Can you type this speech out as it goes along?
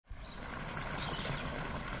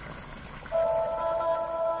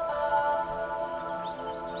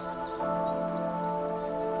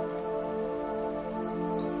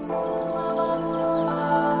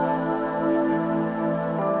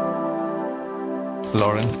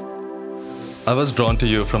Lauren, I was drawn to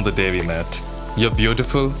you from the day we met. You're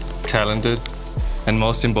beautiful, talented, and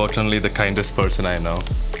most importantly, the kindest person I know.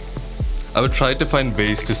 I would try to find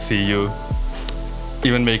ways to see you,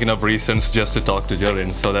 even making up reasons just to talk to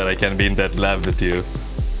Jorin so that I can be in that lab with you.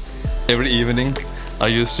 Every evening, I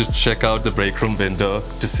used to check out the break room window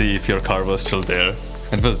to see if your car was still there.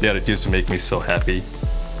 And it was there, it used to make me so happy.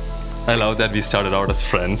 I love that we started out as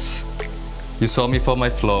friends. You saw me for my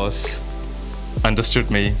flaws, understood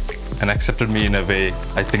me, and accepted me in a way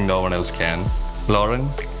I think no one else can. Lauren,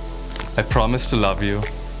 I promise to love you,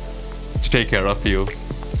 to take care of you,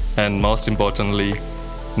 and most importantly,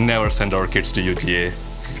 never send our kids to UGA.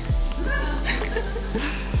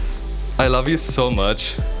 I love you so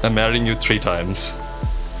much. I'm marrying you 3 times.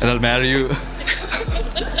 And I'll marry you...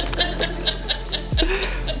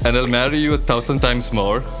 and I'll marry you 1,000 times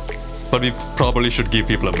more, but we probably should give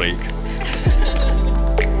people a break.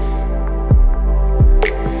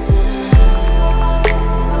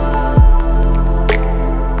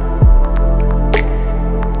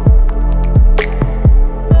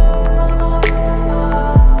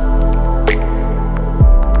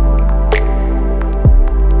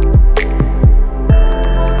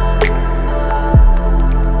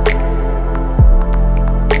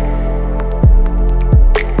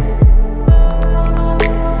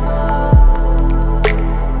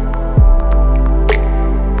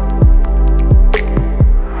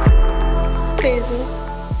 Basil,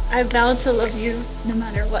 I vow to love you no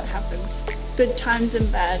matter what happens, good times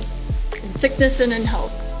and bad, in sickness and in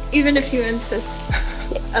health, even if you insist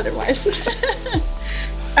otherwise.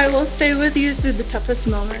 I will stay with you through the toughest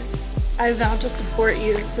moments. I vow to support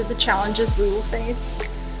you through the challenges we will face.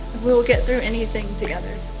 We will get through anything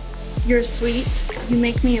together. You're sweet, you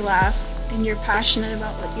make me laugh, and you're passionate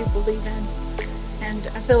about what you believe in. And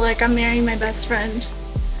I feel like I'm marrying my best friend.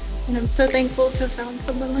 And I'm so thankful to have found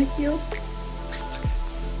someone like you.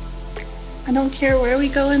 I don't care where we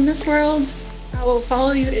go in this world, I will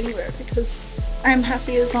follow you anywhere because I'm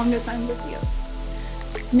happy as long as I'm with you.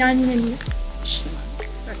 Yeah,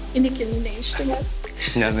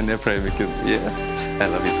 I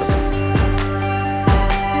love you so much.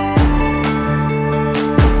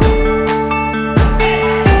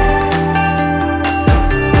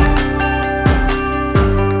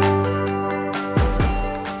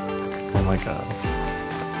 Oh my God.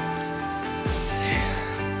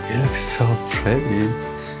 You look so pretty.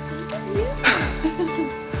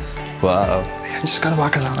 Wow. I'm just gonna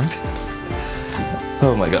walk around.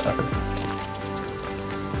 Oh my God.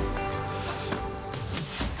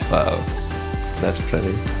 Wow. That's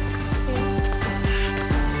pretty.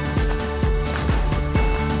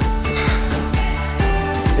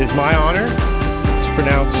 It's my honor to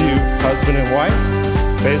pronounce you husband and wife.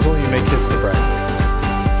 Basil, you may kiss the bride.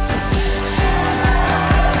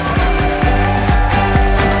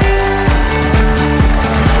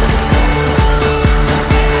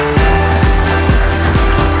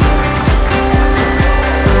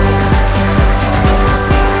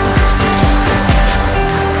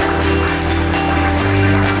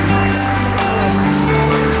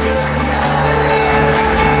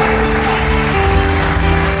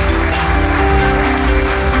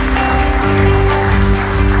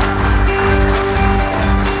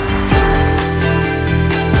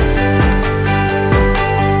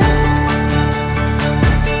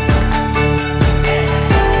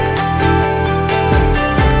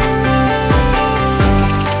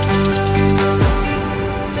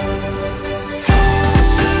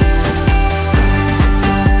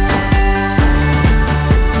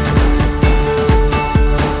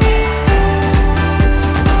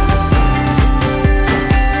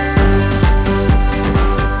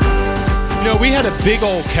 We had a big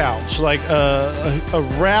old couch, like a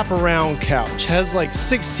wrap-around couch. Has like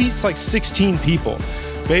 6 seats, like 16 people.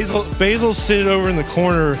 Basil's sitting over in the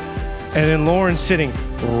corner, and then Lauren's sitting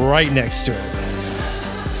right next to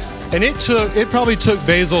her. And it probably took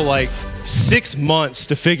Basil like 6 months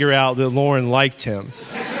to figure out that Lauren liked him.